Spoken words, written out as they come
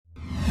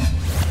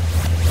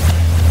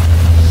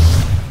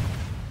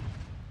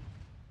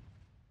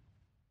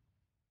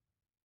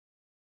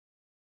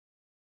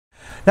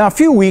Now, a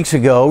few weeks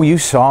ago, you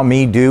saw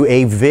me do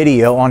a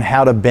video on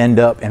how to bend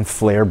up and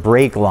flare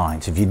brake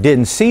lines. If you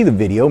didn't see the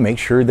video, make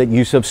sure that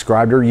you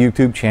subscribe to our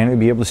YouTube channel to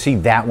be able to see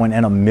that one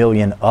and a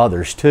million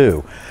others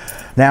too.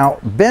 Now,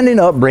 bending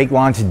up brake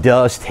lines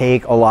does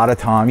take a lot of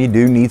time. You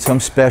do need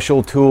some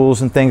special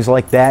tools and things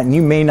like that, and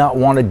you may not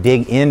want to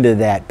dig into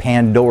that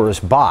Pandora's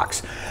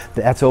box.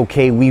 That's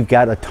okay. We've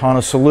got a ton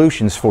of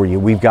solutions for you.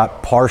 We've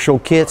got partial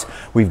kits,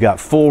 we've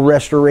got full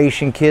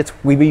restoration kits,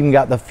 we've even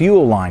got the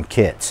fuel line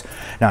kits.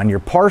 Now, in your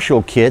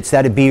partial kits,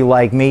 that'd be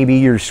like maybe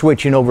you're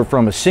switching over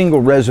from a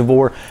single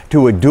reservoir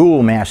to a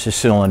dual master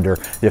cylinder.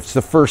 It's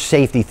the first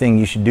safety thing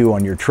you should do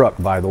on your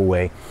truck, by the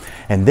way.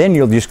 And then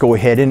you'll just go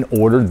ahead and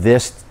order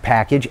this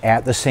package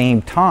at the same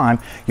time.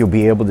 You'll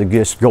be able to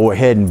just go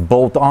ahead and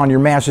bolt on your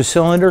master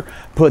cylinder,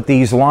 put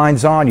these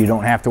lines on. You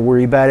don't have to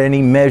worry about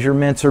any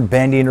measurements or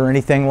bending or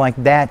anything like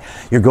that.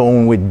 You're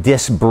going with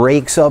disc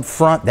brakes up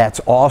front. That's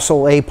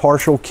also a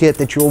partial kit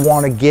that you'll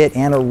want to get,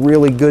 and a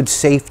really good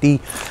safety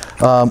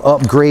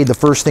upgrade. The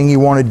first thing you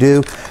want to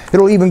do,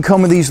 it'll even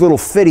come with these little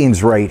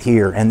fittings right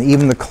here, and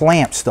even the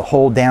clamps to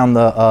hold down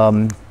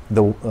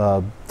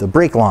the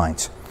brake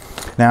lines.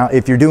 Now,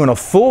 if you're doing a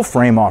full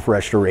frame off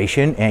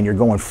restoration and you're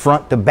going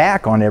front to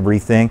back on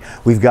everything,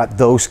 we've got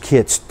those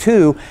kits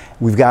too.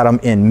 We've got them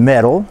in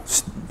metal,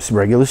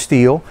 regular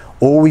steel,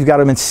 or we've got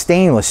them in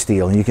stainless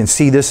steel. And you can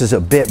see this is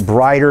a bit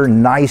brighter,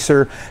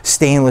 nicer.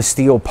 Stainless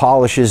steel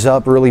polishes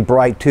up really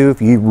bright too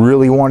if you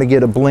really want to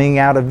get a bling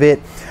out of it.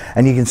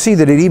 And you can see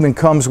that it even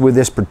comes with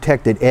this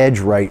protected edge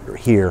right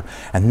here.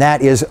 And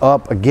that is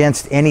up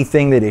against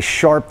anything that is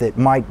sharp that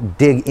might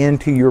dig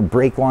into your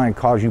brake line and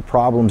cause you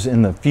problems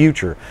in the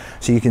future.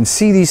 So you can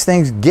see these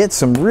things get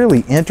some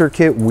really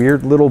intricate,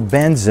 weird little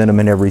bends in them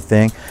and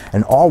everything.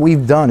 And all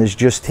we've done is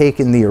just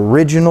taken the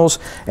originals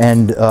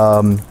and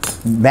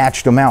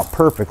matched them out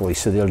perfectly,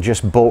 so they'll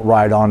just bolt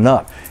right on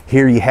up.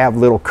 Here you have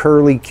little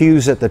curly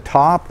cues at the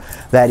top.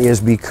 That is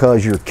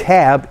because your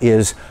cab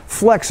is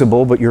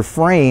flexible, but your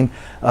frame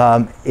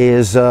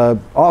is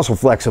also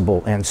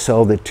flexible, and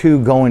so the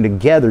two going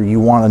together, you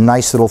want a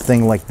nice little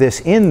thing like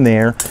this in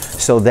there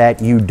so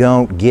that you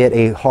don't get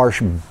a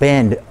harsh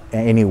bend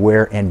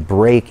anywhere and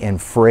break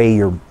and fray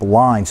your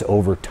lines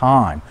over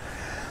time.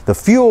 The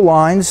fuel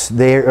lines,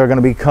 they are going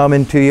to be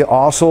coming to you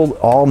also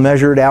all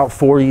measured out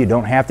for you. You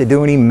don't have to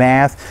do any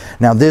math.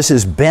 Now, this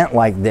is bent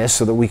like this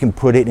so that we can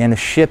put it in a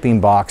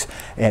shipping box,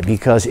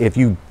 because if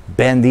you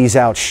bend these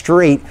out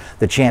straight,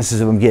 the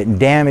chances of them getting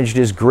damaged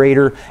is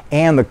greater,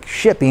 and the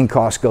shipping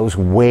cost goes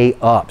way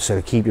up. So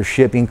to keep your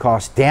shipping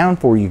costs down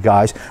for you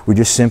guys, we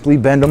just simply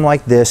bend them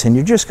like this, and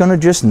you're just going to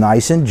just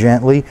nice and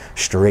gently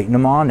straighten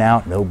them on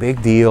out, no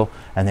big deal,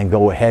 and then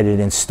go ahead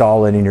and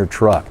install it in your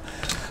truck.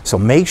 So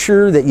make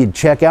sure that you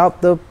check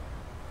out the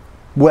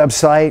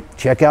website,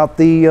 check out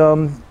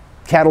the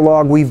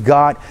catalog we've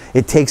got.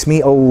 It takes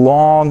me a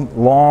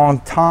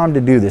long time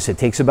to do this. It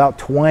takes about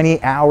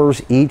 20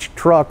 hours each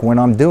truck when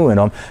I'm doing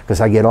them,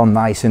 because I get all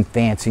nice and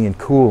fancy and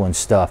cool and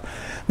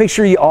stuff. Make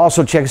sure you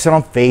also check us out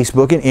on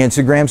Facebook and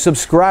Instagram.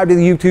 Subscribe to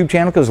the YouTube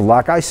channel, because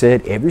like I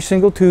said, every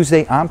single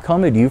Tuesday I'm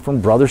coming to you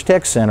from Brothers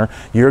Tech Center.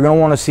 You're going to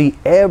want to see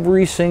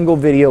every single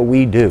video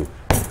we do.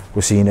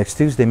 We'll see you next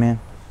Tuesday, man.